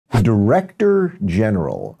Director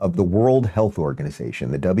General of the World Health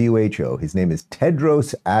Organization, the WHO, his name is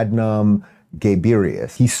Tedros Adhanom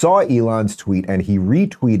Ghebreyesus. He saw Elon's tweet and he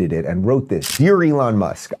retweeted it and wrote this: "Dear Elon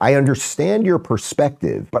Musk, I understand your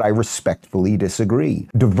perspective, but I respectfully disagree.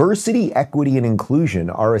 Diversity, equity, and inclusion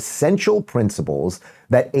are essential principles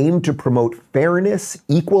that aim to promote fairness,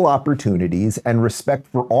 equal opportunities, and respect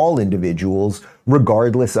for all individuals,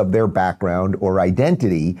 regardless of their background or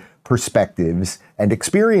identity, perspectives, and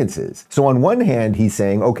experiences." So on one hand, he's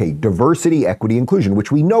saying, okay, diversity, equity, inclusion,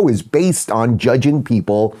 which we know is based on judging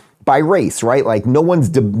people by race, right? Like no one's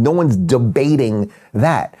debating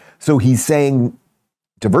that. So he's saying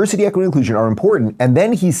diversity, equity, and inclusion are important. And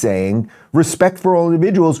then he's saying respect for all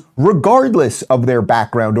individuals, regardless of their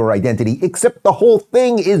background or identity, except the whole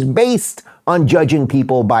thing is based on judging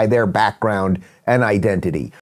people by their background and identity.